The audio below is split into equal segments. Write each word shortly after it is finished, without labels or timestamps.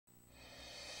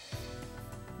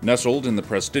Nestled in the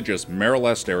prestigious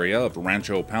Miraleste area of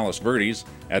Rancho, Palos Verdes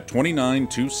at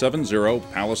 29270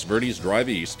 Palos Verdes Drive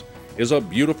East is a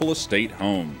beautiful estate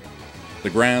home. The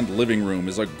grand living room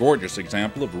is a gorgeous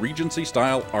example of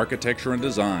Regency-style architecture and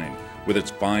design, with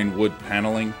its fine wood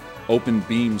paneling, open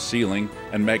beam ceiling,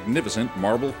 and magnificent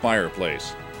marble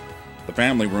fireplace. The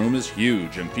family room is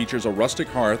huge and features a rustic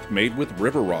hearth made with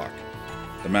river rock.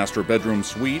 The master bedroom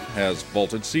suite has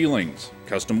vaulted ceilings,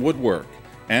 custom woodwork,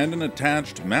 and an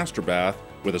attached master bath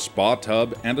with a spa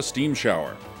tub and a steam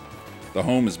shower. The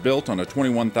home is built on a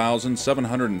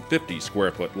 21,750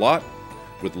 square foot lot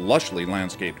with lushly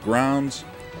landscaped grounds,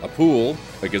 a pool,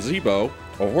 a gazebo,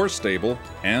 a horse stable,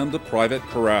 and a private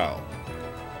corral.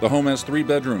 The home has 3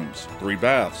 bedrooms, 3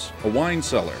 baths, a wine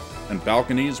cellar, and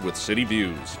balconies with city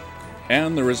views.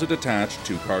 And there is a detached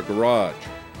 2-car garage.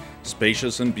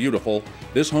 Spacious and beautiful,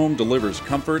 this home delivers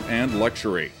comfort and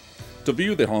luxury. To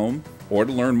view the home or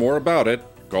to learn more about it,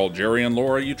 call Jerry and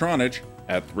Laura Utronich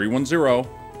at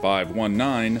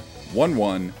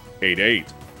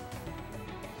 310-519-1188.